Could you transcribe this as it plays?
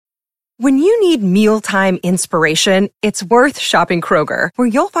When you need mealtime inspiration, it's worth shopping Kroger, where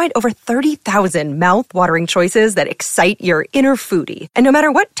you'll find over 30,000 mouth-watering choices that excite your inner foodie. And no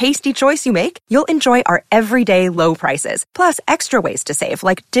matter what tasty choice you make, you'll enjoy our everyday low prices, plus extra ways to save,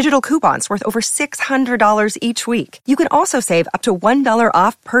 like digital coupons worth over $600 each week. You can also save up to $1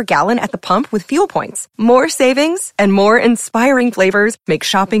 off per gallon at the pump with fuel points. More savings and more inspiring flavors make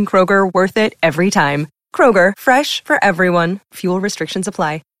shopping Kroger worth it every time. Kroger, fresh for everyone. Fuel restrictions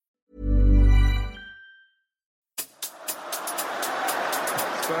apply.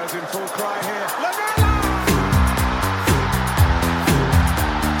 Spurs in full cry here.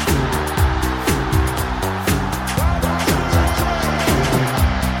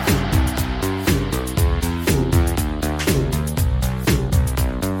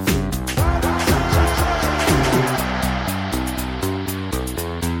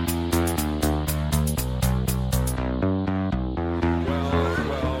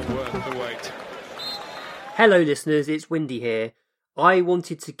 Well worth the wait. Hello listeners, it's Windy here. I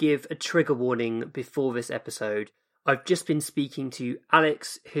wanted to give a trigger warning before this episode. I've just been speaking to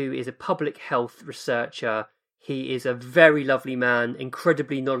Alex, who is a public health researcher. He is a very lovely man,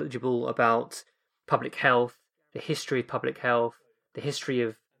 incredibly knowledgeable about public health, the history of public health, the history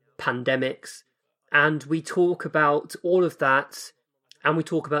of pandemics, and we talk about all of that, and we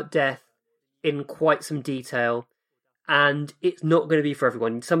talk about death in quite some detail, and it's not going to be for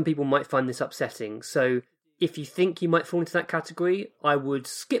everyone. Some people might find this upsetting, so if you think you might fall into that category, I would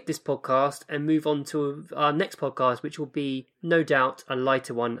skip this podcast and move on to our next podcast, which will be, no doubt, a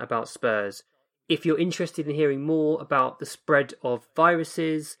lighter one about Spurs. If you're interested in hearing more about the spread of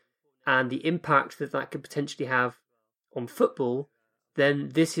viruses and the impact that that could potentially have on football,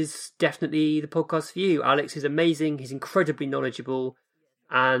 then this is definitely the podcast for you. Alex is amazing, he's incredibly knowledgeable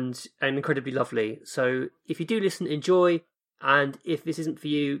and incredibly lovely. So if you do listen, enjoy, and if this isn't for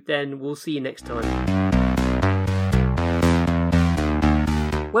you, then we'll see you next time.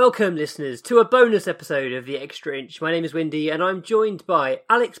 Welcome, listeners, to a bonus episode of The Extra Inch. My name is Windy, and I'm joined by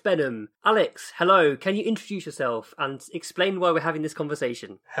Alex Benham. Alex, hello. Can you introduce yourself and explain why we're having this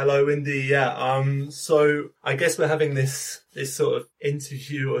conversation? Hello, Windy. Yeah. So I guess we're having this sort of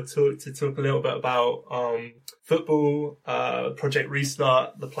interview or talk a little bit about football, Project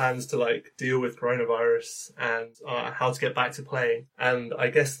Restart, the plans to deal with coronavirus, and how to get back to playing. And I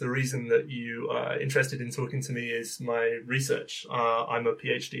guess the reason that you are interested in talking to me is my research. I'm a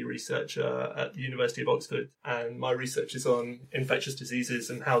PhD researcher at the University of Oxford, and my research is on infectious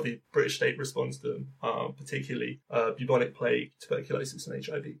diseases and how the British state responds to them, particularly bubonic plague, tuberculosis, and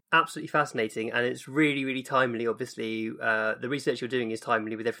HIV. Absolutely fascinating, and it's really, really timely. Obviously, the research you're doing is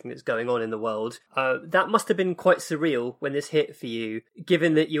timely with everything that's going on in the world. That must have been quite surreal when this hit for you,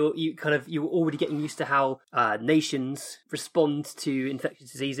 given that you were already getting used to how nations respond to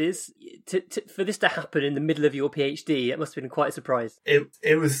infectious diseases. For this to happen in the middle of your PhD, it must have been quite a surprise.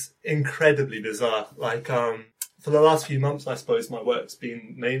 It was incredibly bizarre. For the last few months, I suppose my work's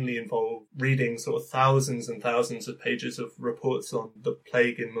been mainly involved reading sort of thousands and thousands of pages of reports on the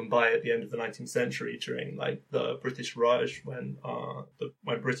plague in Mumbai at the end of the 19th century during the British Raj when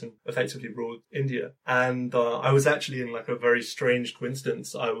Britain effectively ruled India. And I was actually in a very strange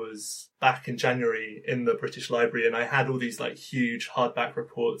coincidence. I was back in January in the British Library, and I had all these huge hardback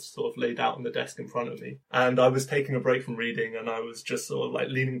reports sort of laid out on the desk in front of me. And I was taking a break from reading, and I was just sort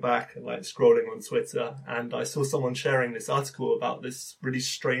of leaning back and scrolling on Twitter, and I saw someone sharing this article about this really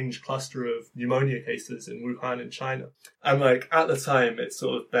strange cluster of pneumonia cases in Wuhan in China. And at the time it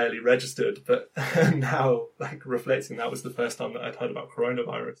sort of barely registered, but now reflecting, that was the first time that I'd heard about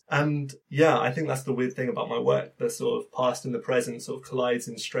coronavirus. And yeah, I think that's the weird thing about my work. The sort of past and the present sort of collides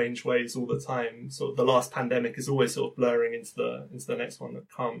in strange ways all the time. Sort of the last pandemic is always sort of blurring into the next one that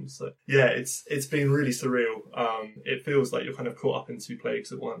comes. So yeah, it's been really surreal. It feels like you're kind of caught up in two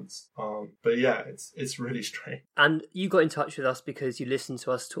plagues at once. But yeah, it's really strange. And you got in touch with us because you listened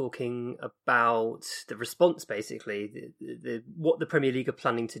to us talking about the response, basically, what the Premier League are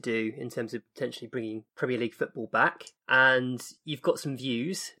planning to do in terms of potentially bringing Premier League football back. And you've got some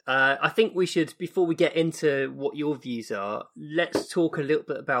views. I think we should, before we get into what your views are, let's talk a little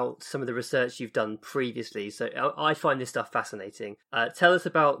bit about some of the research you've done previously. So I find this stuff fascinating. Tell us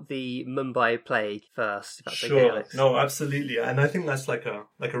about the Mumbai plague first, if that's okay, Alex. No, absolutely. And I think that's a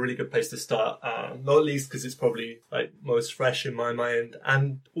really good place to start. Not least because it's probably probably like most fresh in my mind,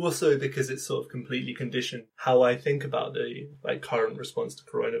 and also because it's sort of completely conditioned how I think about the like current response to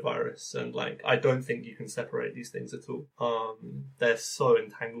coronavirus. And like, I don't think you can separate these things at all. They're so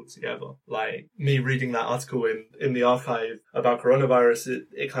entangled together. Like, me reading that article in the archive about coronavirus,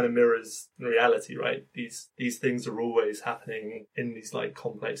 it kind of mirrors reality, right? These things are always happening in these like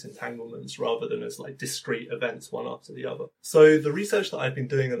complex entanglements rather than as like discrete events one after the other. So the research that I've been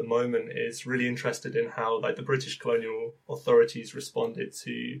doing at the moment is really interested in how like the British colonial authorities responded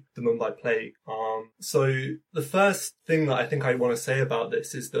to the Mumbai plague. So the first thing that I think I want to say about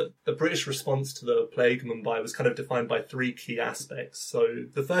this is that the British response to the plague in Mumbai was kind of defined by three key aspects. So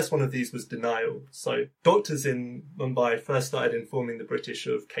the first one of these was denial. So doctors in Mumbai first started informing the British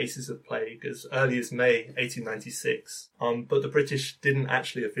of cases of plague as early as May 1896. But the British didn't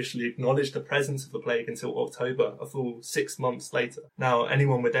actually officially acknowledge the presence of the plague until October, a full 6 months later. Now,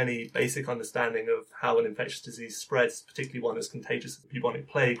 anyone with any basic understanding of how an infectious disease spreads, particularly one as contagious as the bubonic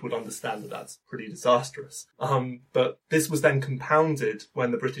plague, would understand that that's pretty disastrous. But this was then compounded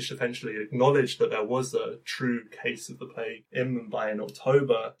when the British eventually acknowledged that there was a true case of the plague in Mumbai in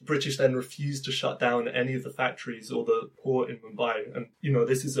October. The British then refused to shut down any of the factories or the port in Mumbai. And, you know,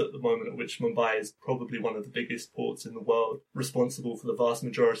 this is at the moment at which Mumbai is probably one of the biggest ports in the world, responsible for the vast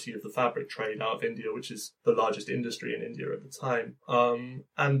majority of the fabric trade out of India, which is the largest industry in India at the time.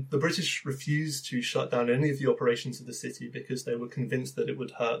 And the British refused to shut down any of the operations of the city because they were convinced that it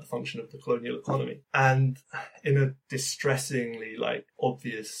would hurt the function of the colonial economy. And in a distressingly like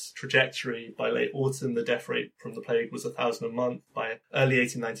obvious trajectory, by late autumn the death rate from the plague was 1,000 a month. By early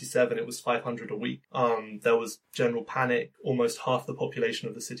 1897 it was 500 a week. There was general panic. Almost half the population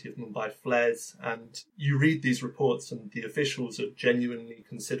of the city of Mumbai fled, and you read these reports and the officials are genuinely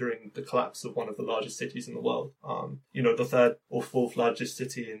considering the collapse of one of the largest cities in the world. You know, the third or fourth largest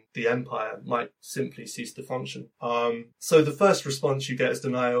city in the empire might simply cease to function. So the first response you get is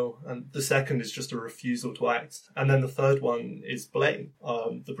denial, and the second is just a refusal to act. And then the third one is blame.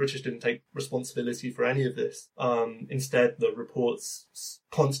 The British didn't take responsibility for any of this. Instead, the reports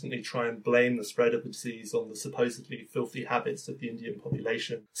constantly try and blame the spread of the disease on the supposedly filthy habits of the Indian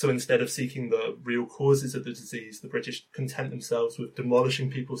population. So instead of seeking the real causes of the disease, the British content themselves with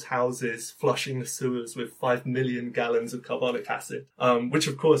demolishing people's houses, flushing the sewers with 5 million gallons of carbonic acid, which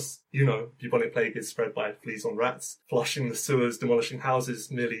of course, you know, bubonic plague is spread by fleas on rats. Flushing the sewers, demolishing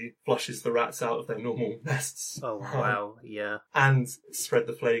houses merely flushes the rats out of their normal nests. Oh, wow, yeah. And spread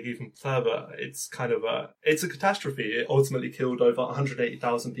the plague even further. It's kind of it's a catastrophe. It ultimately killed over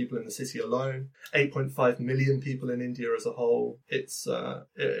 180,000 people in the city alone, 8.5 million people in India as a whole. It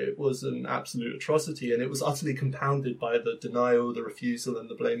was an absolute atrocity, and it was utterly compounded by the denial, the refusal, and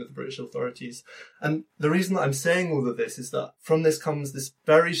the blame of the British authorities. And the reason that I'm saying all of this is that from this comes this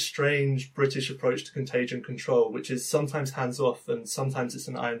very strange British approach to contagion control, which is sometimes hands-off and sometimes it's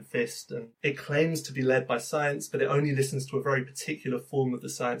an iron fist, and it claims to be led by science, but it only listens to a very particular form of the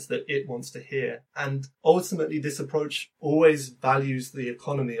science that it wants to hear. And ultimately, this approach always values the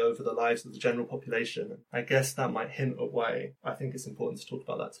economy over the lives of the general population. I guess that might hint at why I think it's important to talk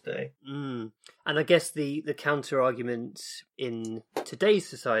about that today. And I guess the counter-argument in today's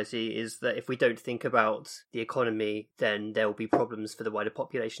society is that if we don't think about the economy, then there will be problems for the wider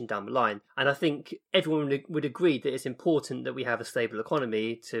population down the line. And I think everyone would agree that it's important that we have a stable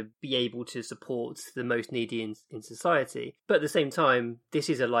economy to be able to support the most needy in society. But at the same time, this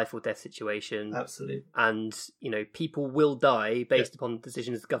is a life or death situation. Absolutely. And, you know, people will die based upon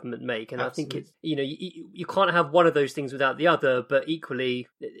decisions the government make. And Absolutely. I think it's, you know, you can't have one of those things without the other, but equally,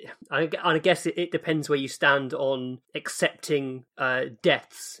 I guess it depends where you stand on accepting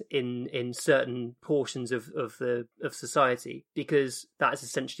deaths in certain portions of society, because that's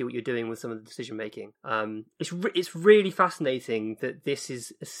essentially what you're doing with some of the decision making. It's really fascinating that this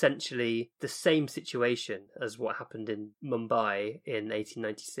is essentially the same situation as what happened in Mumbai in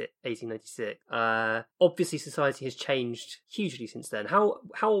 1896. Obviously, society has changed hugely since then.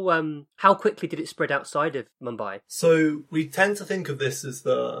 How quickly did it spread outside of Mumbai? So we tend to think of this as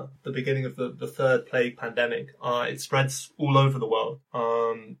the beginning of the third plague pandemic. It spreads all over the world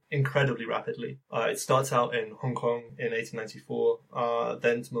incredibly rapidly. It starts out in Hong Kong in 1894,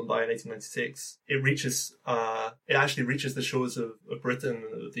 then to Mumbai in 1896. It actually reaches the shores of Britain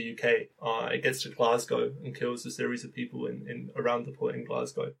and the UK. It gets to Glasgow and kills a series of people in around the port in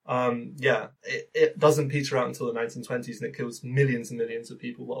Glasgow. It doesn't peter out until the 1920s, and it kills millions and millions of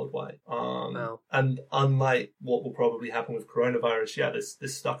people worldwide. Wow. And unlike what will probably happen with coronavirus,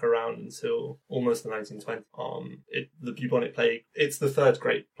 this stuck around until almost the 1920s. The bubonic plague, it's the third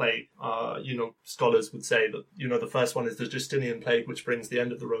great plague. Scholars would say that, the first one is the Justinian plague, which brings the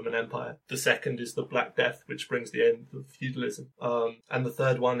end of the Roman Empire. The second is the Black Death, which brings the end of feudalism. And the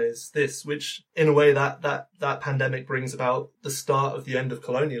third one is this, which in a way that pandemic brings about the start of the end of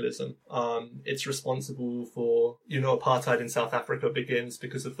colonialism. It's responsible for, apartheid in South Africa begins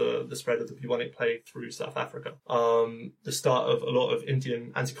because of the spread of the bubonic plague through South Africa. The start of a lot of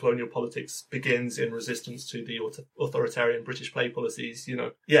Indian anti-colonial politics begins in resistance to the authoritarian British plague policies.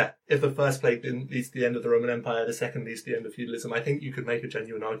 If the first plague leads to the end of the Roman Empire, the second leads to the end of feudalism. I think you could make a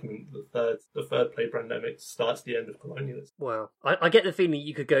genuine argument that the third plague pandemic starts the end of colonialism. Wow. I get the feeling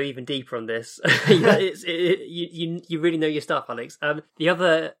you could go even deeper on this. You really know your stuff, Alex. The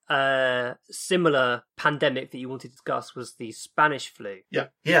other similar pandemic that you wanted to discuss was the Spanish flu. Yeah,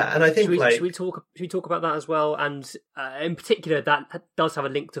 and I think should we talk about that as well? And in particular, that does have a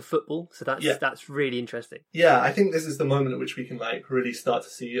link to football, so that's really interesting. Yeah, I think this is the moment at which we can really start to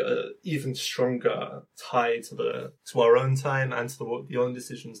see an even stronger tie to our own time and to the own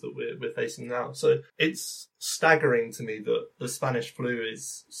decisions that we're facing now. So it's staggering to me that the Spanish flu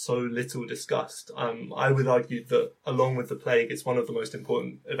is so little discussed. I would argue that along with the plague, it's one of the most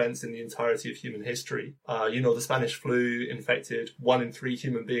important events in the entirety of human history. The Spanish flu infected 1 in 3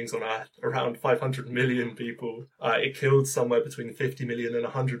 human beings on Earth, around 500 million people. It killed somewhere between 50 million and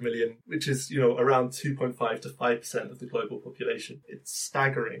 100 million, which is, around 2.5 to 5% of the global population. It's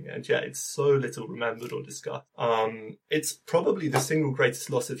staggering, and yet it's so little remembered or discussed. It's probably the single greatest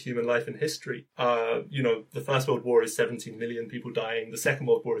loss of human life in history. The First World War is 17 million people dying. The Second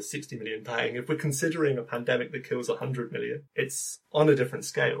World War is 60 million dying. If we're considering a pandemic that kills 100 million, it's on a different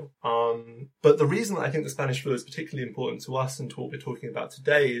scale. But the reason I think the Spanish flu is particularly important to us and to what we're talking about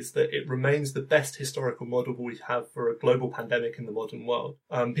today is that it remains the best historical model we have for a global pandemic in the modern world.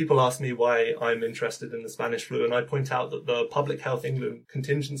 People ask me why I'm interested in the Spanish flu, and I point out that the Public Health England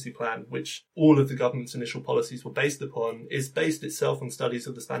contingency plan, which all of the government's initial policies were based upon, is based itself on studies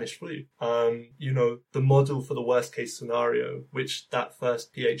of the Spanish flu. The model for the worst case scenario, which that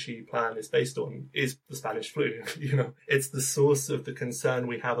first PHE plan is based on, is the Spanish flu. It's the source of the concern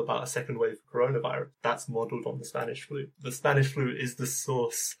we have about a second wave of coronavirus. That's modeled on the Spanish flu. The Spanish flu is the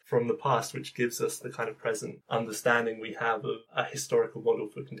source from the past, which gives us the kind of present understanding we have of a historical model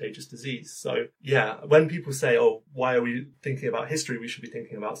for contagious disease. So yeah, when people say, oh, why are we thinking about history? We should be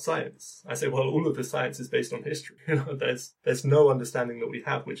thinking about science. I say, well, all of the science is based on history. There's no understanding that we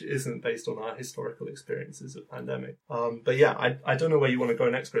have which isn't based on our historical experiences of pandemic. But yeah, I don't know where you want to go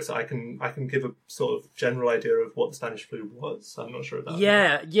next, Chris. I can give a sort of general idea of what the Spanish flu was. I'm not sure about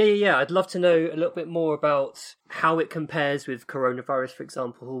that. Yeah. I'd love to know a little bit more about how it compares with coronavirus, for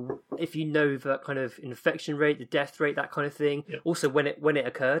example, if you know the kind of infection rate, the death rate, that kind of thing. Yeah. Also, when it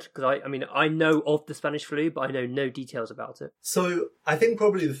occurred, because I know of the Spanish flu, but I know no details about it. So I think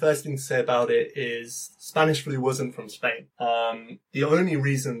probably the first thing to say about it is Spanish flu wasn't from Spain. The only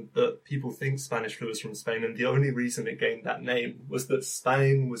reason that people think Spanish flu is from Spain, and the only reason it gained that name, was that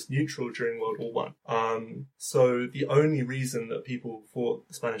Spain was neutral during World War I. So the only reason that people thought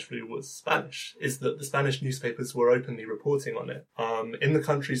the Spanish flu was Spanish is that the Spanish newspapers were openly reporting on it. In the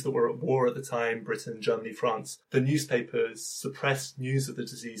countries that were at war at the time, Britain, Germany, France, the newspapers suppressed news of the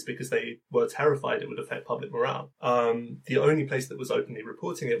disease because they were terrified it would affect public morale. The only place that was openly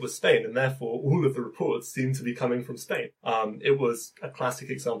reporting it was Spain, and therefore all of the reports seemed to be coming from Spain. It was a classic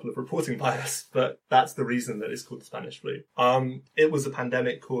example of reporting bias, but that's the reason that it's called the Spanish flu. It was a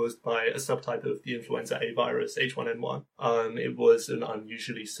pandemic caused by a subtype of the influenza A virus, H1N1. It was an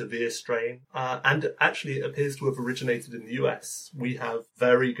unusually severe strain, and actually it appears to have originated in the US. We have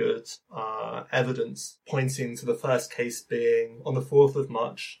very good evidence pointing to the first case being on the 4th of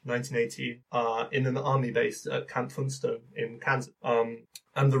March 1918 in an army base at Camp Funston in Kansas.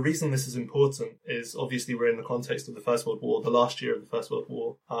 And the reason this is important is obviously we're in the context of the First World War, the last year of the First World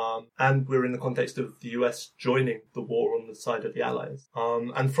War, and we're in the context of the US joining the war on the side of the Allies.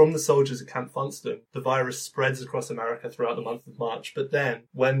 And from the soldiers at Camp Funston, the virus spreads across America throughout the month of March. But then,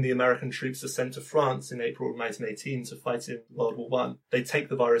 when the American troops are sent to France in April of 1918 to fight in World War I, they take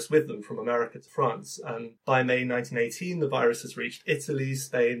the virus with them from America to France. And by May 1918, the virus has reached Italy,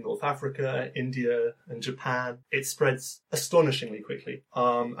 Spain, North Africa, India, and Japan. It spreads astonishingly quickly.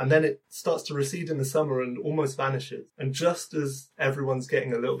 And then it starts to recede in the summer and almost vanishes. And just as everyone's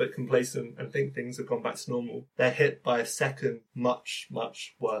getting a little bit complacent and think things have gone back to normal, they're hit by a second, much,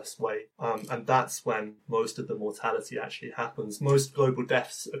 much worse wave. And that's when most of the mortality actually happens. Most global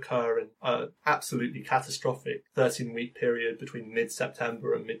deaths occur in an absolutely catastrophic 13-week period between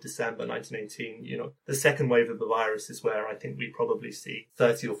mid-September and mid-December 1918. The second wave of the virus is where I think we probably see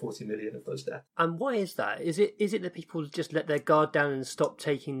 30 or 40 million of those deaths. And why is that? Is it that people just let their guard down and stop stopped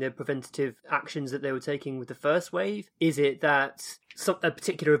taking the preventative actions that they were taking with the first wave? Is it that a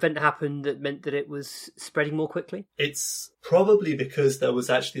particular event happened that meant that it was spreading more quickly? It's probably because there was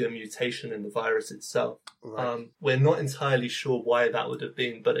actually a mutation in the virus itself. Right. We're not entirely sure why that would have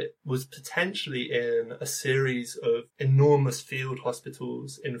been, but it was potentially in a series of enormous field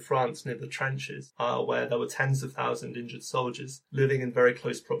hospitals in France near the trenches, where there were tens of thousands injured soldiers living in very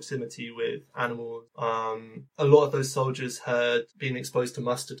close proximity with animals. A lot of those soldiers had been exposed to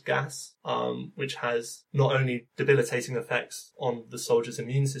mustard gas, which has not only debilitating effects on the soldiers'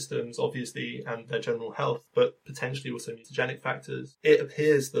 immune systems, obviously, and their general health, but potentially also mutagenic factors. It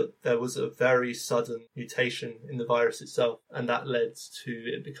appears that there was a very sudden mutation in the virus itself, and that led to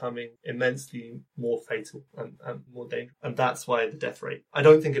it becoming immensely more fatal and more dangerous. And that's why the death rate. I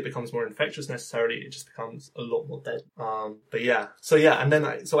don't think it becomes more infectious necessarily, it just becomes a lot more deadly. But yeah. So yeah, and then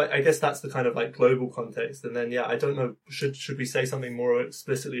I guess that's the kind of like global context. And then yeah, I don't know, should we say something more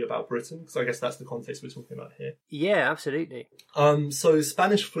explicitly about Britain? Because I guess that's the context we're talking about here. Yeah, absolutely. So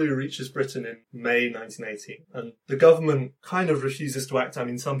Spanish flu reaches Britain in May 1918, and the government kind of refuses to act. I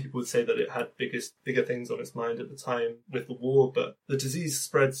mean, some people would say that it had bigger things on its mind at the time with the war, but the disease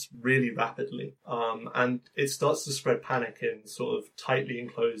spreads really rapidly, and it starts to spread panic in sort of tightly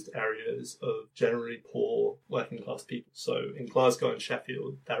enclosed areas of generally poor working class people. So in Glasgow and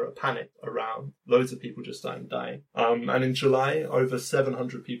Sheffield, there are panic around loads of people just dying. And in July, over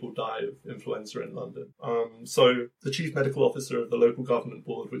 700 people died of influenza in London. So the chief medical officer of the local government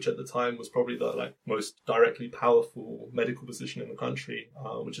board, which at the time was probably the most directly powerful medical position in the country,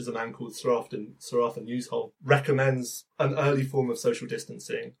 which is a man called Sir Arthur Newsholme, recommends an early form of social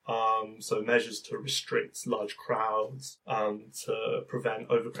distancing. So measures to restrict large crowds, to prevent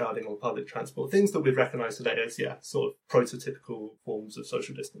overcrowding on public transport, things that we'd recognise today as, sort of prototypical forms of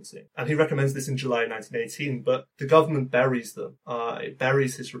social distancing. And he recommends this in July 1918, but the government buries them. It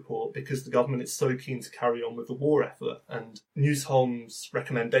buries his report because the government is so keen to carry on with the war effort, and Newsholme's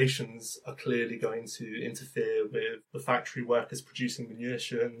recommendations are clearly going to interfere with the factory workers producing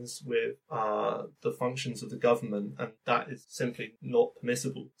munitions, with the functions of the government, and that is simply not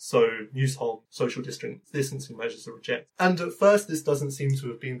permissible. So Newsholme social distancing measures are rejected. And at first this doesn't seem to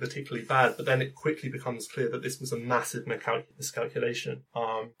have been particularly bad, but then it quickly becomes clear that this was a massive miscalculation.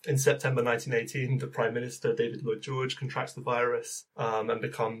 In September 1918, the Prime Minister, David Lloyd George, contracts the virus and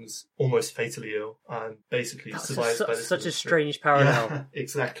becomes almost fatally ill and basically survives by this. Such a strange parallel. Yeah,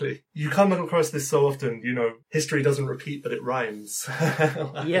 exactly. You come across this so often, history doesn't repeat, but it rhymes.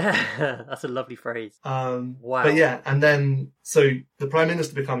 Yeah, that's a lovely phrase. Wow. But yeah, and then, so the Prime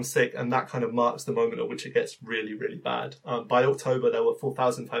Minister becomes sick, and that kind of marks the moment at which it gets really, really bad. By October, there were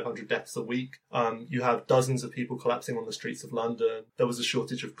 4,500 deaths a week. You have dozens of people collapsing on the streets of London. There was a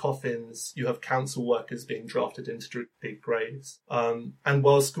shortage of coffins. You have council workers being drafted into big graves. And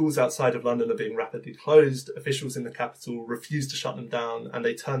while schools outside of London are being rapidly closed, officials in the capital refuse to shut them down, and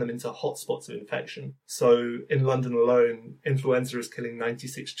they turn them into hotspots of infection. So in London alone, influenza is killing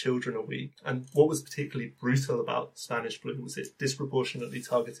 96 children a week. And what was particularly brutal about Spanish flu was it disproportionately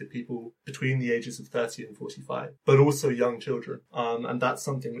targeted people between the ages of 30 and 45, but also young children. And that's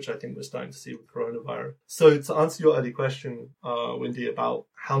something which I think we're starting to see with coronavirus. So to answer your early question, Wendy, about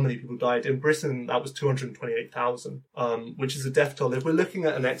how many people died, in Britain, that was 228,000, which is a death toll. If we're looking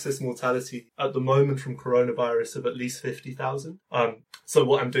at an excess mortality at the moment from coronavirus of at least 50,000. So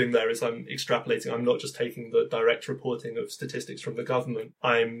what I'm doing there is I'm extrapolating. I'm not just taking the direct reporting of statistics from the government.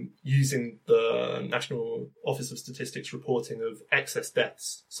 I'm using the National Office of Statistics reporting of excess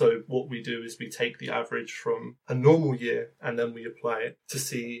deaths. So what we do is we take the average from a normal year and then we apply it to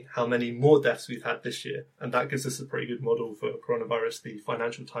see how many more deaths we've had this year. And that gives us a pretty good model for coronavirus. The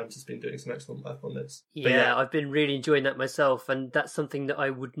Financial Times has been doing some excellent work on this. Yeah, I've been really enjoying that myself, and that's something that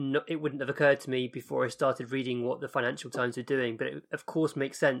it wouldn't have occurred to me before I started reading what the Financial Times are doing, but it of course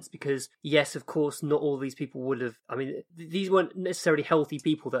makes sense because, yes, of course, not all these people would have, these weren't necessarily healthy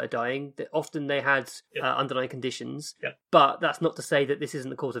people that are dying. Often they had underlying conditions, but that's not to say that this isn't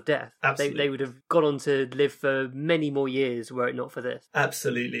the cause of death. Absolutely. They would have gone on to live for many more years were it not for this.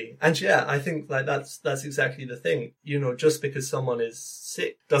 Absolutely. And yeah, I think that's exactly the thing. Just because someone is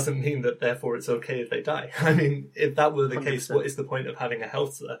sick doesn't mean that therefore it's okay if they die. If that were the 100%. Case, what is the point of having a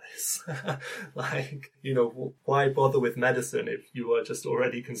health service? Why bother with medicine if you are just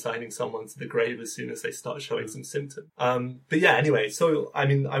already consigning someone to the grave as soon as they start showing some symptoms. But yeah, anyway, so I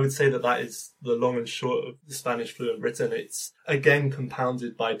mean, I would say that is the long and short of the Spanish flu in Britain. It's again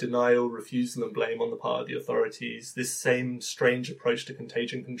compounded by denial, refusal and blame on the part of the authorities. This same strange approach to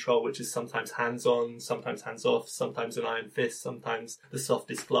contagion control, which is sometimes hands-on, sometimes hands-off, sometimes an iron fist, sometimes the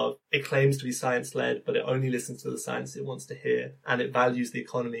softest glove. It claims to be science-led, but it only listens to the science it wants to hear, and it values the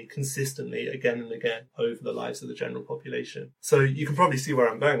economy consistently again and again over the lives of the general population. So you can probably see where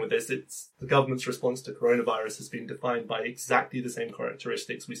I'm going with this. It's the government's response to coronavirus has been defined by exactly the same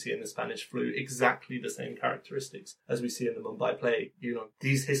characteristics we see in the Spanish flu, exactly the same characteristics as we see in the Mumbai plague. You know,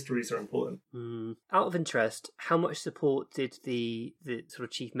 these histories are important. Out of interest, how much support did the sort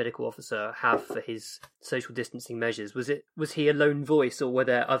of chief medical officer have for his social distancing measures? Was he a lone voice, or were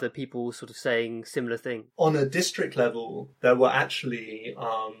there other people sort of saying similar things? On a district level, there were actually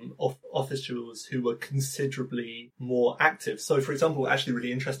officials who were considerably more active. So, for example, actually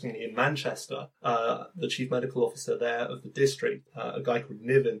really interestingly, in Manchester, the chief medical officer there of the district, a guy called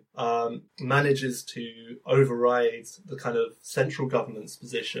Niven, manages to override the kind of central government's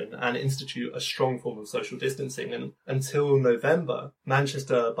position and institute a strong form of social distancing. And until November,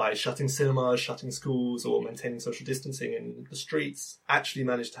 Manchester, by shutting cinemas, shutting schools, or maintaining social distancing in the streets, actually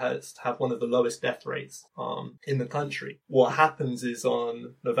managed to have one of the lowest death rates in the country. What happens is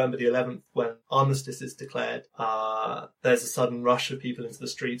on November the 11th, when armistice is declared, there's a sudden rush of people into the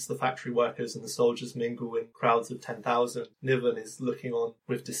streets. The factory workers and the soldiers mingle in crowds of 10,000. Niven is looking on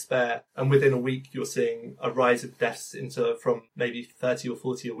with despair. And within a week, you're seeing a rise of deaths from maybe 30 or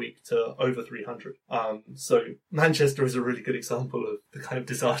 40 a week to over 300. So Manchester is a really good example of the kind of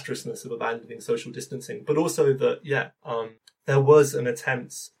disastrousness of abandoning social distancing, but also that, there was an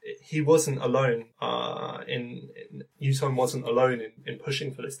attempt. He wasn't alone. Newton wasn't alone in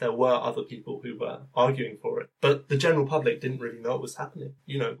pushing for this. There were other people who were arguing for it, but the general public didn't really know what was happening.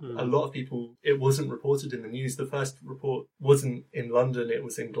 You know, a lot of people. It wasn't reported in the news. The first report wasn't in London. It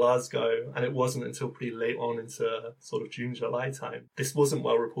was in Glasgow, and it wasn't until pretty late on into sort of June, July time. This wasn't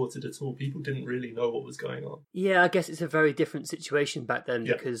well reported at all. People didn't really know what was going on. Yeah, I guess it's a very different situation back then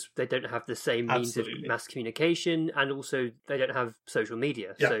because they don't have the same means of mass communication, and also they don't have social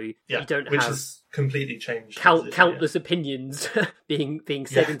media, so you don't which have has completely changed countless opinions being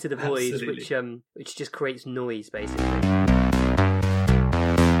said into the void, absolutely. which just creates noise basically.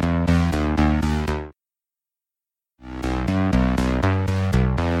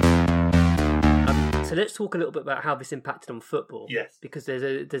 So let's talk a little bit about how this impacted on football. Yes. Because there's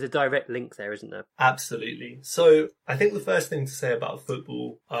a direct link there, isn't there? Absolutely. So I think the first thing to say about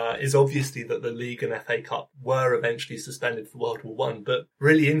football is obviously that the League and FA Cup were eventually suspended for World War I, but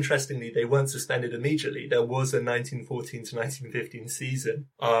really interestingly, they weren't suspended immediately. There was a 1914 to 1915 season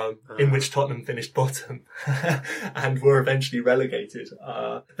in which Tottenham finished bottom and were eventually relegated.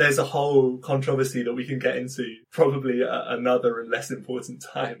 There's a whole controversy that we can get into probably another and less important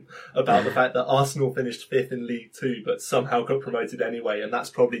time about the fact that Arsenal finished fifth in League Two, but somehow got promoted anyway, and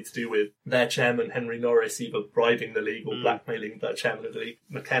that's probably to do with their chairman, Henry Norris, either bribing the league or blackmailing the chairman of the league,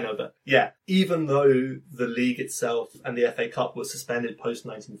 McKenna. But yeah, even though the league itself and the FA Cup were suspended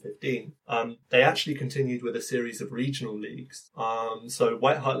post-1915, they actually continued with a series of regional leagues. So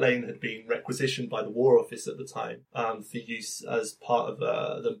White Hart Lane had been requisitioned by the War Office at the time for use as part of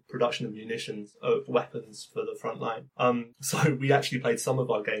the production of munitions, of weapons for the front line. So we actually played some of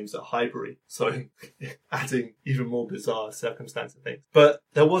our games at Highbury, so adding even more bizarre circumstance of things. But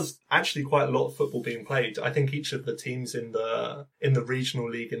there was actually quite a lot of football being played. I think each of the teams in the regional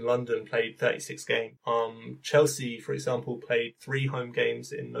league in London played 36 games. Chelsea, for example, played 3 home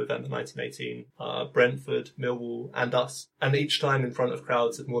games in November 1918. Brentford, Millwall, and us, and each time in front of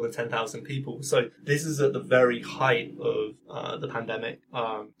crowds of more than 10,000 people. So this is at the very height of the pandemic.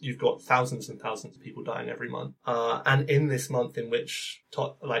 You've got thousands and thousands of people dying every month, and in this month in which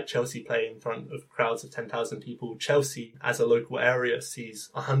Chelsea play in front of crowds of 10,000 people, Chelsea as a local area sees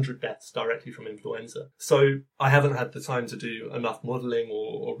 100 deaths directly from influenza. So I haven't had the time to do enough modelling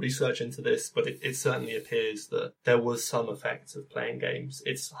or research into this, but it certainly appears that there was some effect of playing games.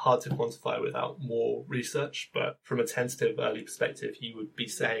 It's hard to quantify without more research, but from a tentative early perspective, you would be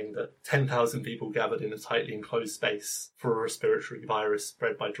saying that 10,000 people gathered in a tightly enclosed space for a respiratory virus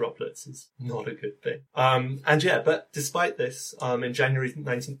spread by droplets is not a good thing. But despite this, in January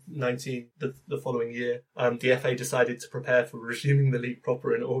 1919, the following following year, the FA decided to prepare for resuming the league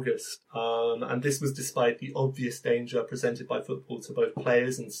proper in August. And this was despite the obvious danger presented by football to both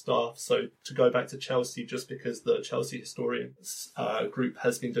players and staff. So to go back to Chelsea, just because the Chelsea Historians group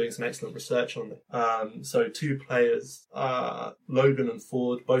has been doing some excellent research on it. So 2 players, Logan and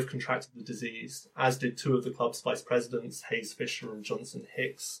Ford, both contracted the disease, as did 2 of the club's vice presidents, Hayes Fisher and Johnson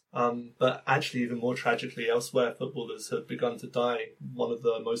Hicks. But actually, even more tragically, elsewhere footballers have begun to die. One of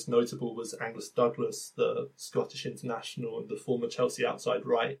the most notable was Angus Douglas, the Scottish international and the former Chelsea outside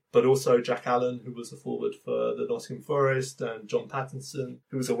right, but also Jack Allen, who was a forward for the Nottingham Forest, and John Pattinson,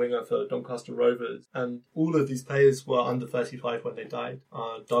 who was a winger for Doncaster Rovers. And all of these players were under 35 when they died.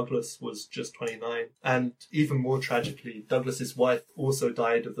 Douglas was just 29. And even more tragically, Douglas's wife also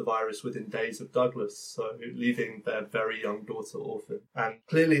died of the virus within days of Douglas, so leaving their very young daughter orphaned. And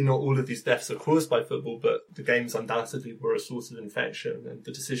clearly not all of these deaths are caused by football, but the games undoubtedly were a source of infection, and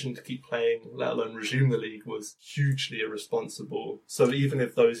the decision to keep playing, let alone resume the league, was hugely irresponsible. So even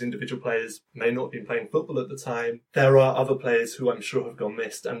if those individual players may not have been playing football at the time, there are other players who I'm sure have gone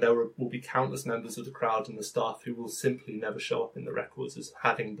missed, and there will be countless members of the crowd and the staff who will simply never show up in the records as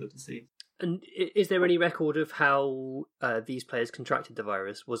having the disease. And is there any record of how these players contracted the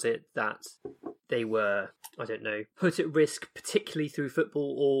virus? Was it that they were, I don't know, put at risk particularly through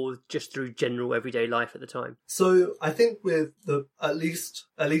football or just through general everyday life at the time? So I think with at least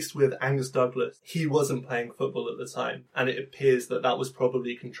with Angus Douglas, he wasn't playing football at the time, and it appears that was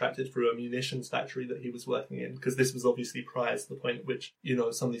probably contracted through a munitions factory that he was working in, because this was obviously prior to the point at which,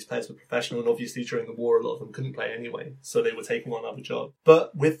 some of these players were professional, and obviously during the war a lot of them couldn't play anyway, so they were taking on other jobs.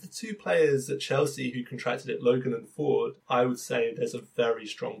 But with the 2 players at Chelsea who contracted it, Logan and Ford, I would say there's a very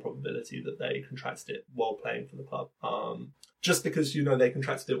strong probability that they contracted it while playing for the club. Just because, they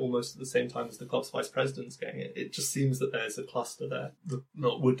contracted it almost at the same time as the club's vice presidents getting it. It just seems that there's a cluster there that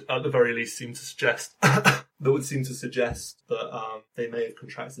would, at the very least, seem to suggest that they may have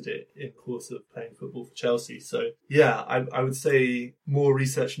contracted it in the course of playing football for Chelsea. So, yeah, I would say more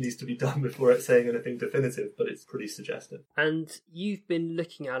research needs to be done before it's saying anything definitive, but it's pretty suggestive. And you've been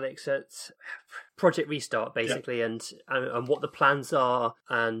looking, Alex, at Project Restart, basically, yeah. and what the plans are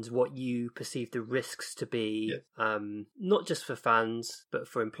and what you perceive the risks to be, not just for fans, but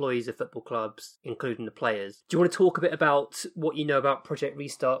for employees of football clubs, including the players. Do you want to talk a bit about what you know about Project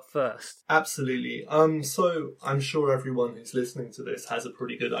Restart first? Absolutely. So I'm sure everyone who's listening to this has a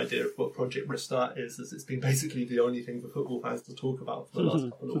pretty good idea of what Project Restart is, as it's been basically the only thing for football fans to talk about for the last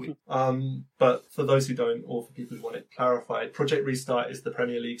couple of weeks. But for those who don't, or for people who want it clarified, Project Restart is the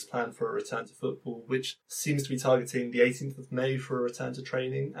Premier League's plan for a return to football, which seems to be targeting the 18th of May for a return to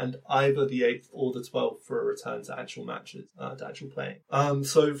training, and either the 8th or the 12th for a return to actual matches, to actual playing.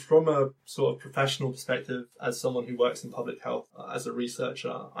 So from a sort of professional perspective, as someone who works in public health, as a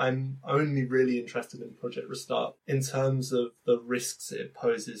researcher, I'm only really interested in Project Restart in terms of the risks it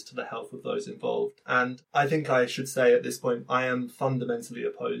poses to the health of those involved. And I think I should say at this point, I am fundamentally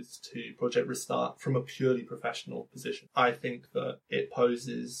opposed to Project Restart from a purely professional position. I think that it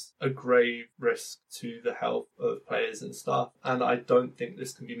poses a grave risk to the health of players and staff, and I don't think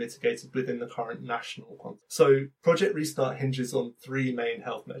this can be mitigated within the current national context. So Project Restart hinges on 3 main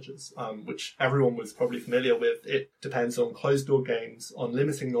health measures, which everyone was probably familiar with. It depends on closed-door games, on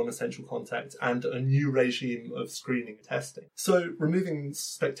limiting non-essential contact, and a new regime of screening and testing. So removing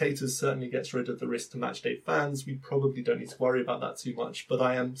spectators certainly gets rid of the risk to matchday fans. We probably don't need to worry about that too much, but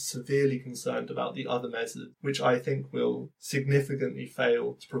I am severely concerned about the other measures, which I think will significantly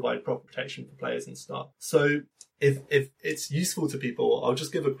fail to provide proper protection for players and staff. So if it's useful to people, I'll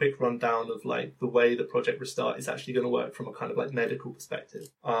just give a quick rundown of the way that Project Restart is actually going to work from a kind of medical perspective.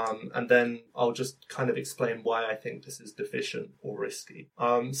 And then I'll just kind of explain why I think this is deficient or risky.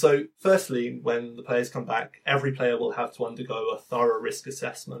 So firstly, when the players come back, every player will have to undergo a thorough risk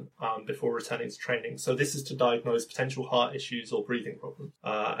assessment before returning to training. So this is to diagnose potential heart issues or breathing problems,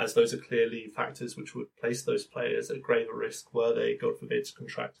 as those are clearly factors which would place those players at graver risk were they, God forbid, to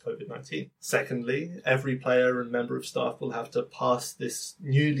contract COVID-19. Secondly, every player and member of staff will have to pass this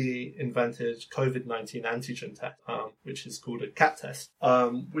newly invented COVID-19 antigen test, which is called a CAT test,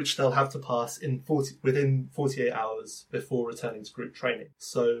 which they'll have to pass within 48 hours before returning to group training.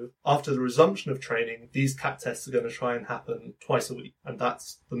 So after the resumption of training, these CAT tests are going to try and happen twice a week, and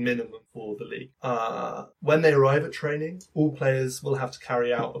that's the minimum for the league. When they arrive at training, all players will have to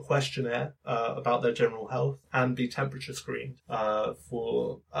carry out a questionnaire about their general health and be temperature screened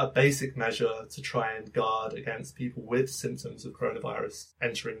for a basic measure to try and guard against people with symptoms of coronavirus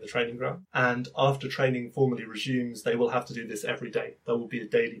entering the training ground. And after training formally resumes, they will have to do this every day. There will be a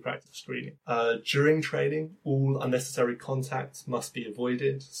daily practice screening. During training, all unnecessary contact must be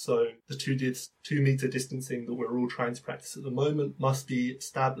avoided. So the 2 meter distancing that we're all trying to practice at the moment must be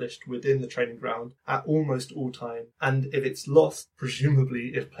established within the training ground at almost all time. And if it's lost,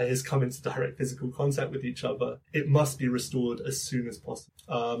 presumably if players come into direct physical contact with each other, it must be restored as soon as possible.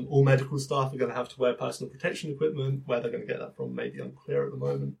 All medical staff are going to have to wear personal protection equipment. Where they're going to get that from may be unclear at the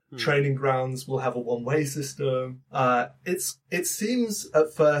moment. Training grounds will have a one-way system. It seems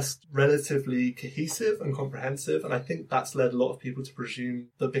at first relatively cohesive and comprehensive, and I think that's led a lot of people to presume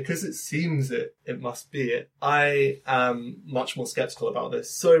that because it seems it must be it. I am much more skeptical about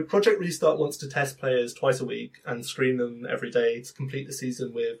this. So Project Restart wants to test players twice a week and screen them every day to complete the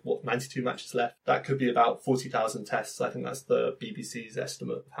season with, 92 matches left. That could be about 40,000 tests. I think that's the BBC's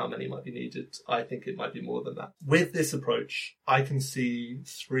estimate of how many might be needed. I think it might be more than that. With this approach, I can see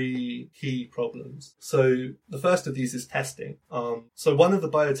 3 key problems. So the first of these is testing. So one of the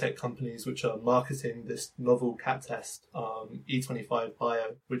biotech companies which are marketing this novel cat test, E25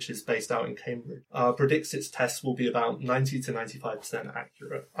 Bio, which is based out in Cambridge, predicts its tests will be about 90 to 95%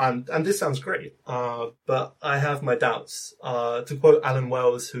 accurate. And this sounds great, but I have my doubts. To quote Alan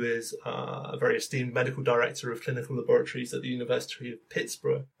Wells, who is a very esteemed medical director of clinical laboratories at the University of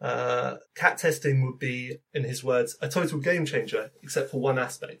Pittsburgh, cat testing would be, in his words, a total game changer, except for one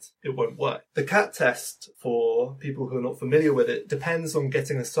aspect. It won't work. The cat test, for people who are not familiar with it, depends on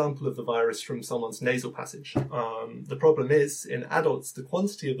getting a sample of the virus from someone's nasal passage. The problem is, in adults, the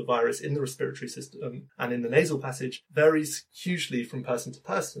quantity of the virus in the respiratory system and in the nasal passage varies hugely from person to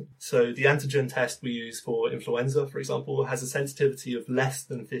person. So the antigen test we use for influenza, for example, has a sensitivity of less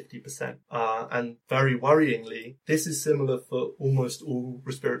than 50%. And very worryingly, this is similar for almost all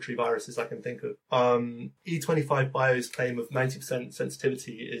respiratory viruses I can think of. E25 Bio's claim of 90%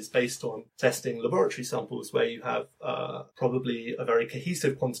 sensitivity is based on testing laboratory samples where you have probably a very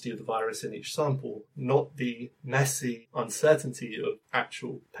cohesive quantity of the virus in each sample, not the messy uncertainty of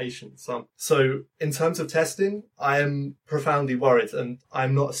actual patient samples. So in terms of testing, I am profoundly worried, and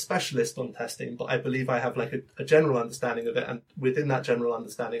I'm not a specialist on testing, but I believe I have like a general understanding of it, and within that general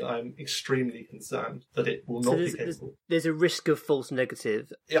understanding, I'm extremely concerned that it will not be capable. There's a risk of false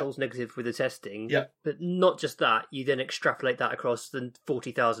negative with the testing, but not just that, you then extrapolate that across the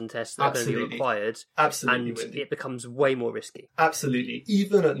 40,000 tests that are going to be required, and it becomes way more risky. Absolutely.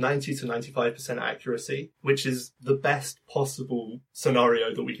 Even at 90 to 95% accuracy, which is the best possible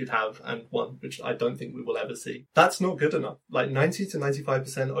scenario that we could have, and one which I don't think we will ever see, that's not good enough. Like 90 to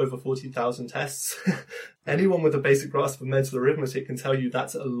 95% over 40,000 tests. Anyone with a basic grasp of mental arithmetic can tell you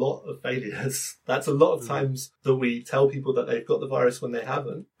that's a lot of failures. That's a lot of times that we tell people that they've got the virus when they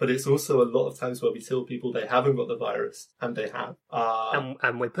haven't, but it's also a lot of times where we tell people they haven't got the virus and they have.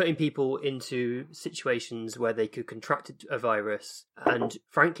 And we're putting people into situations where they could contract a virus and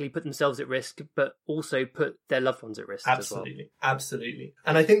frankly put themselves at risk, but also put their loved ones at risk as well. Absolutely.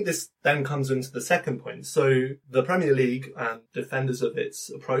 And I think this then comes into the second point. So the Premier League and defenders of its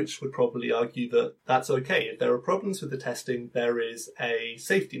approach would probably argue that that's okay. If there are problems with the testing, there is a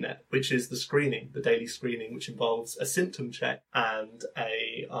safety net, which is the screening, the daily screening, which involves a symptom check and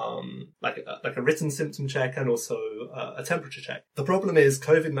a written symptom check and also a temperature check. The problem is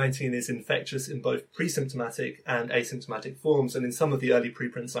COVID-19 is infectious in both pre-symptomatic and asymptomatic forms, and in some of the early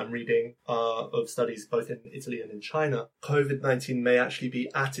preprints I'm reading of studies both in Italy and in China, COVID-19 may actually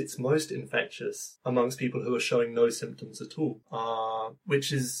be at its most infectious amongst people who are showing no symptoms at all,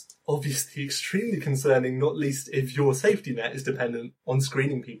 which is obviously extremely concerning, not least if your safety net is dependent on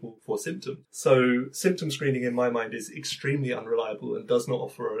screening people for symptoms. So symptom screening in my mind is extremely unreliable and does not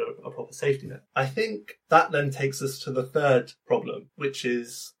offer a proper safety net. I think that then takes us to the third problem, which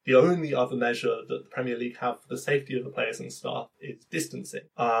is the only other measure that the Premier League have for the safety of the players and staff is distancing.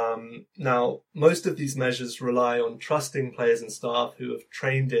 Now, most of these measures rely on trusting players and staff who have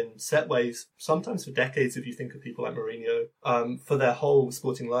trained in set ways, sometimes for decades if you think of people like Mourinho, for their whole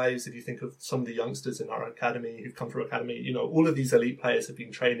sporting lives. If you think of some of the youngsters in our academy who've come through academy, all of these elite players have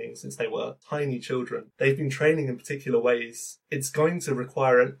been training since they were tiny children. They've been training in particular ways. It's going to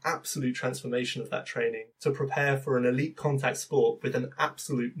require an absolute transformation of that training to prepare for an elite contact sport with an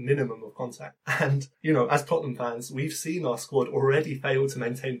absolute minimum of contact. And, as Tottenham fans, we've seen our squad already fail to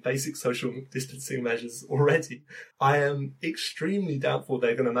maintain basic social distancing measures already. I am extremely doubtful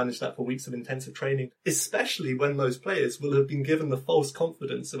they're going to manage that for weeks of intensive training, especially when those players will have been given the false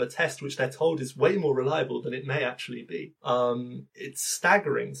confidence of of a test which they're told is way more reliable than it may actually be. It's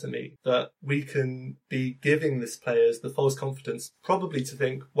staggering to me that we can be giving this players the false confidence, probably to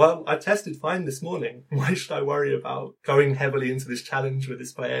think, well, I tested fine this morning. Why should I worry about going heavily into this challenge with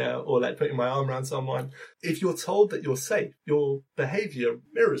this player or like putting my arm around someone? If you're told that you're safe, your behaviour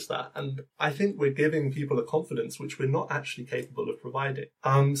mirrors that. And I think we're giving people a confidence which we're not actually capable of providing.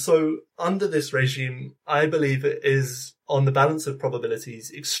 So under this regime, I believe it is, on the balance of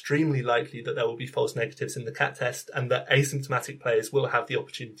probabilities, extremely likely that there will be false negatives in the CAT test and that asymptomatic players will have the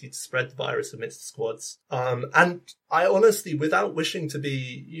opportunity to spread the virus amidst squads. And I honestly, without wishing to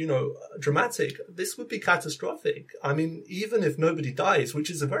be, dramatic, this would be catastrophic. I mean, even if nobody dies,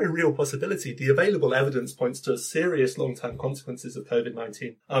 which is a very real possibility, the available evidence points to serious long-term consequences of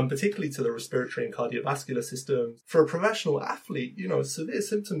COVID-19, particularly to the respiratory and cardiovascular systems. For a professional athlete, severe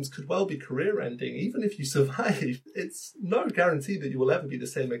symptoms could well be career-ending. Even if you survive, it's no guarantee that you will ever be the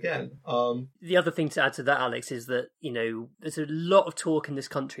same again. The other thing to add to that, Alex, is that, there's a lot of talk in this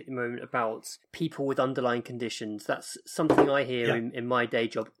country at the moment about people with underlying conditions. That's something I hear in my day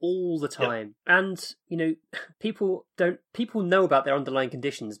job all the time. Yeah. And, people know about their underlying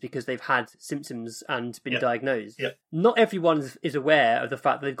conditions because they've had symptoms and been diagnosed. Yeah. Not everyone is aware of the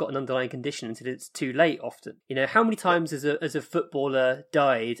fact that they've got an underlying condition until it's too late often. How many times has a footballer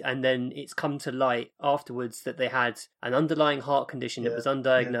died and then it's come to light afterwards that they had an underlying heart condition that was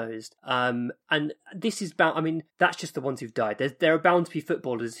undiagnosed. And this is that's just the ones who've died. There are bound to be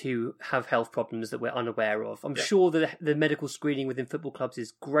footballers who have health problems that we're unaware of. I'm sure that the medical screening within football clubs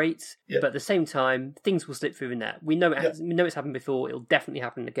is great, but at the same time, things will slip through in there. We know we know it's happened before. It'll definitely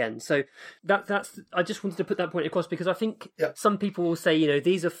happen again. So that's. I just wanted to put that point across because I think some people will say,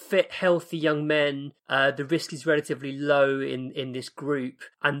 these are fit, healthy young men. The risk is relatively low in this group,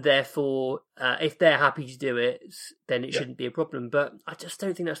 and therefore, if they're happy to do it, then it shouldn't be a problem. But I just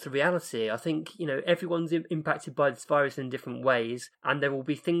don't think that's the reality. I think, everyone's impacted by this virus in different ways, and there will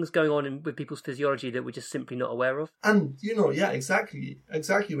be things going on with people's physiology that we're just simply not aware of. And,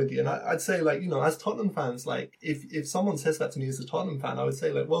 exactly with you. And I'd say, as Tottenham fans, if someone says that to me as a Tottenham fan, I would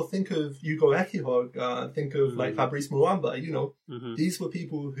say, well, think of Hugo Ekihog, think of, Fabrice Muamba, These were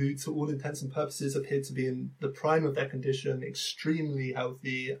people who, to all intents and purposes, appeared to be in the prime of their condition, extremely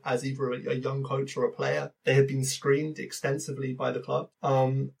healthy as either a young coach or a player. They had been screened extensively by the club.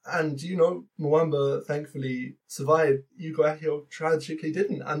 And, Muamba thankfully survived. Hugo Ekihog tragically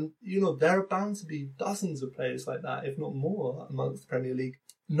didn't. And, there are bound to be dozens of players like that, if not more, amongst the Premier League.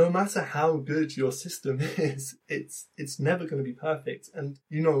 No matter how good your system is, it's never going to be perfect. And,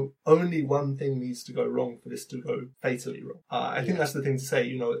 only one thing needs to go wrong for this to go fatally wrong. I think that's the thing to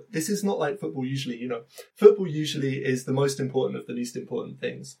say. This is not like football usually. Football usually is the most important of the least important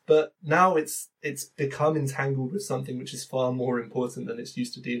things. But now it's become entangled with something which is far more important than it's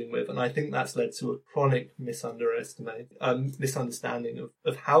used to dealing with. And I think that's led to a chronic misunderstanding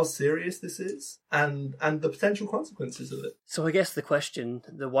of how serious this is and the potential consequences of it. So I guess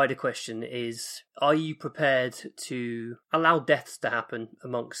the wider question is, are you prepared to allow deaths to happen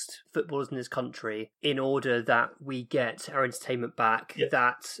amongst footballers in this country in order that we get our entertainment back,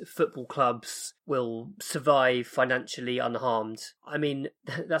 that football clubs will survive financially unharmed? I mean,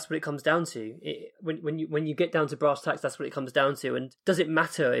 that's what it comes down to. When you get down to brass tacks, that's what it comes down to. And does it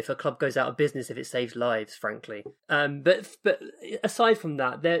matter if a club goes out of business if it saves lives, frankly? But aside from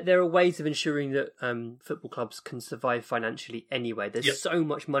that, there are ways of ensuring that football clubs can survive financially anyway. There's so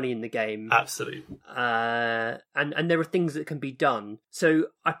much money in the game. Absolutely. And there are things that can be done. So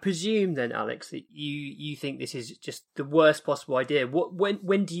I presume then, Alex, that you think this is just the worst possible idea.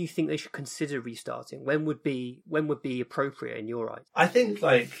 When do you think they should consider restarting? When would be appropriate in your eyes? I think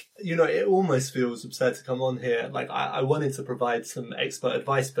it almost feels absurd to come on here. I wanted to provide some expert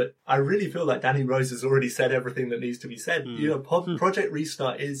advice, but I really feel like Danny Rose has already said everything that needs to be said. Project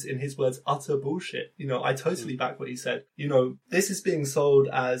Restart is, in his words, utter bullshit. I totally back what he said. This is being sold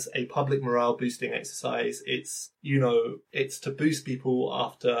as a public morale boosting exercise. It's to boost people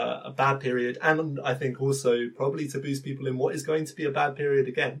after a bad period, and I think also probably to boost people in what is going to be a bad period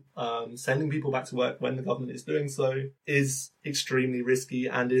again. Sending people back to work when the government is doing so is extremely risky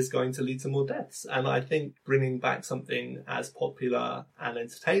and is going to lead to more deaths. And I think bringing back something as popular and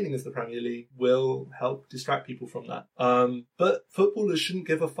entertaining as the Premier League will help distract people from that. But footballers shouldn't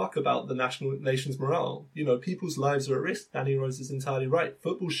give a fuck about the nation's morale. People's lives are at risk. Danny Rose is entirely right.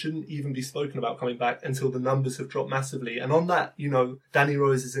 Football shouldn't even be spoken about coming back until the numbers have dropped massively. And on that, Danny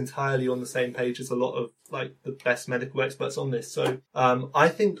Rose is entirely on the same page as a lot of the best medical experts on this. So I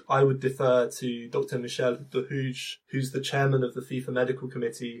think I would defer to Dr. Michel Dehuge, who's the chairman chairman of the FIFA Medical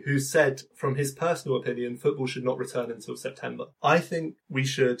Committee, who said, from his personal opinion, football should not return until September. I think we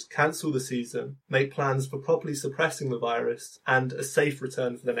should cancel the season, make plans for properly suppressing the virus, and a safe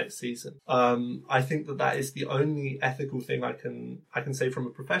return for the next season. I think that is the only ethical thing I can say from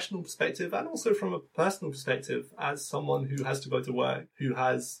a professional perspective, and also from a personal perspective, as someone who has to go to work, who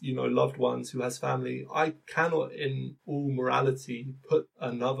has, loved ones, who has family. I cannot, in all morality, put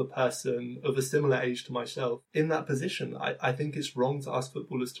another person of a similar age to myself in that position. I think it's wrong to ask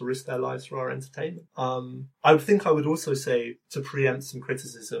footballers to risk their lives for our entertainment. I think I would also say, to preempt some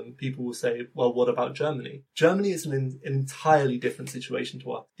criticism, people will say, well, what about Germany? Germany is an entirely different situation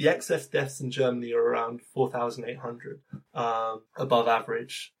to us. The excess deaths in Germany are around 4,800, above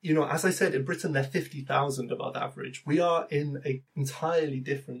average. As I said, in Britain, they're 50,000 above average. We are in an entirely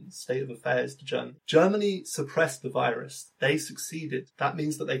different state of affairs to Germany. Germany suppressed the virus. They succeeded. That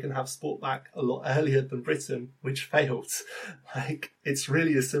means that they can have sport back a lot earlier than Britain, which failed. It's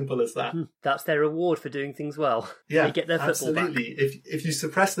really as simple as that. That's their reward for doing things well. Yeah, they get their football back. Absolutely. If you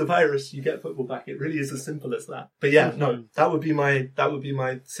suppress the virus, you get football back. It really is as simple as that. But yeah, no, that would be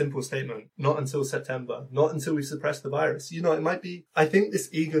my simple statement. Not until September. Not until we suppress the virus. It might be, I think this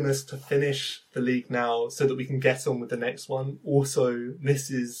eagerness to finish the league now so that we can get on with the next one also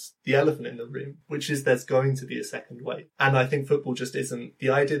misses the elephant in the room, which is there's going to be a second wave. And I think football just isn't. The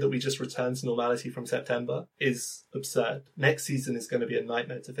idea that we just return to normality from September is absurd. Next season is going to be a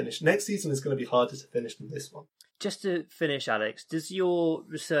nightmare to finish. Next season is going to be harder to finish than this one. Just to finish, Alex, does your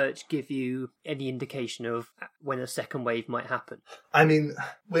research give you any indication of when a second wave might happen? I mean,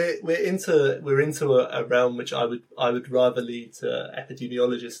 we're into a realm which I would rather lead to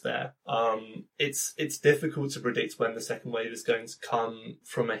epidemiologists there. It's difficult to predict when the second wave is going to come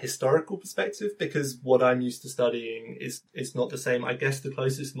from a historical perspective, because what I'm used to studying is not the same. I guess the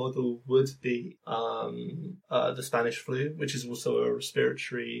closest model would be the Spanish flu, which is also a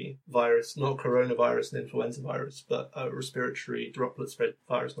respiratory virus, not coronavirus and influenza virus, but a respiratory droplet spread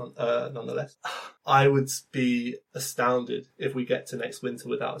virus nonetheless. I would be astounded if we get to next winter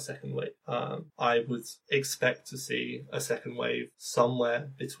without a second wave. I would expect to see a second wave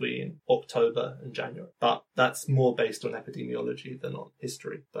somewhere between October and January, but that's more based on epidemiology than on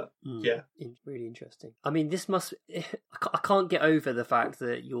history. But yeah, really interesting. I mean, this must. I can't get over the fact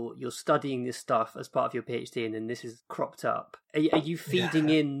that you're studying this stuff as part of your PhD, and then this is cropped up. Are you feeding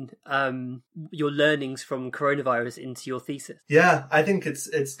in your learnings from coronavirus into your thesis? Yeah, I think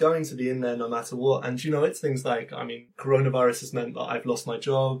it's going to be in there no matter what. And it's things like, coronavirus has meant that I've lost my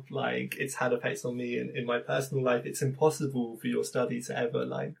job. It's had effects on me in my personal life. It's impossible for your study to ever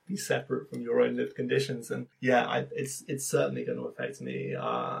be separate from your own lived conditions. And yeah, it's certainly going to affect me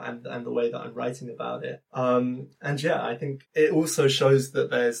and the way that I'm writing about it. And yeah, I think it also shows that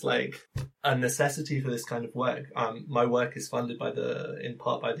there's a necessity for this kind of work. My work is funded in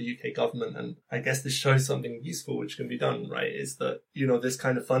part by the UK government, and I guess this shows something useful which can be done, right? Is that, this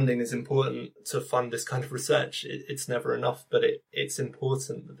kind of funding is important to fund this kind of research. It's never enough, but it's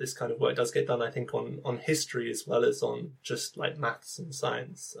important that this kind of work does get done, I think, on history as well as on just maths and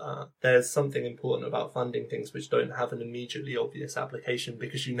science. There's something important about funding things which don't have an immediately obvious application,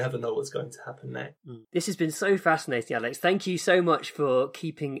 because you never know what's going to happen next. This has been so fascinating, Alex. Thank you so much for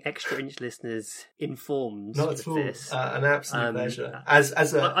keeping Extra Inch listeners informed. Not at all. An absolute pleasure.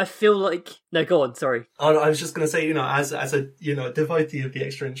 I feel like... No, go on, sorry. I was just going to say, as a devotee of the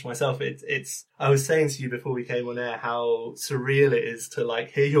Extra Inch myself, it's I was saying to you before we came on air how surreal it is to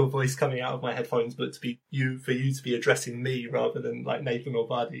hear your voice coming out of my headphones, but for you to be addressing me rather than Nathan or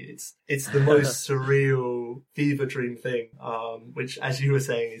Buddy. It's the most surreal fever dream thing, which, as you were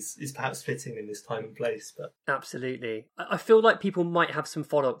saying, is perhaps fitting in this time and place. But absolutely, I feel like people might have some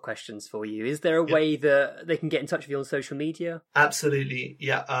follow-up questions for you. Is there a way that they can get in touch with you on social media? Absolutely,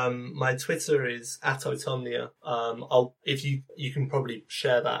 yeah. My Twitter is @Automnia. If you can probably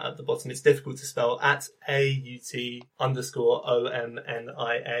share that at the bottom. It's difficult to spell, @AUT_OMNIA.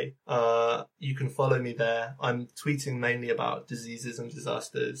 You can follow me there. I'm tweeting mainly about diseases and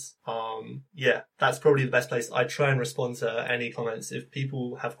disasters. Yeah, that's probably the best place. I try and respond to any comments. If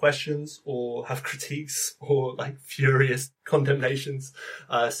people have questions or have critiques or furious condemnations,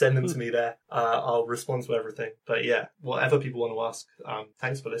 send them to me there. I'll respond to everything. But yeah, whatever people want to ask,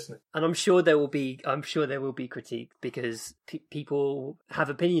 thanks for listening. And I'm sure there will be critique, because people have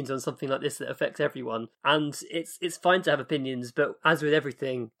opinions on something like this that affects everyone, and it's fine to have opinions, but as with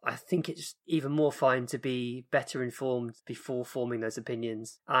everything, I think it's even more fine to be better informed before forming those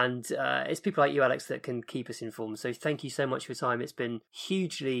opinions. And it's people like you, Alex, that can keep us informed. So thank you so much for your time. It's been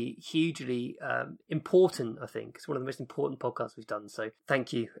hugely important. I think it's one of the most important podcasts we've done. So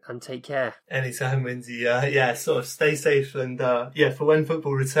thank you, and take Take care. Anytime, Windy. Yeah, sort of stay safe and for when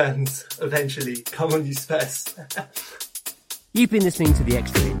football returns eventually, come on, you Spurs. You've been listening to The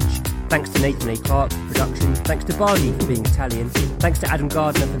Extra Inch. Thanks to Nathan A. Clark for production. Thanks to Barney for being Italian. Thanks to Adam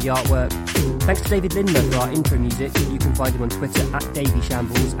Gardner for the artwork. Thanks to David Lindner for our intro music. You can find him on Twitter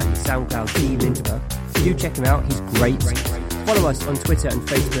 @DavyShambles and his SoundCloud D Lindner. Do check him out, he's great. Follow us on Twitter and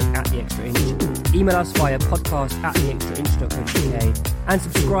Facebook @The Extra Inch. Email us via podcast@theextrainch.co.uk and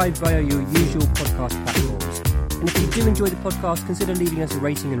subscribe via your usual podcast platforms. And if you do enjoy the podcast, consider leaving us a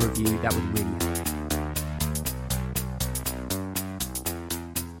rating and review, that would really help.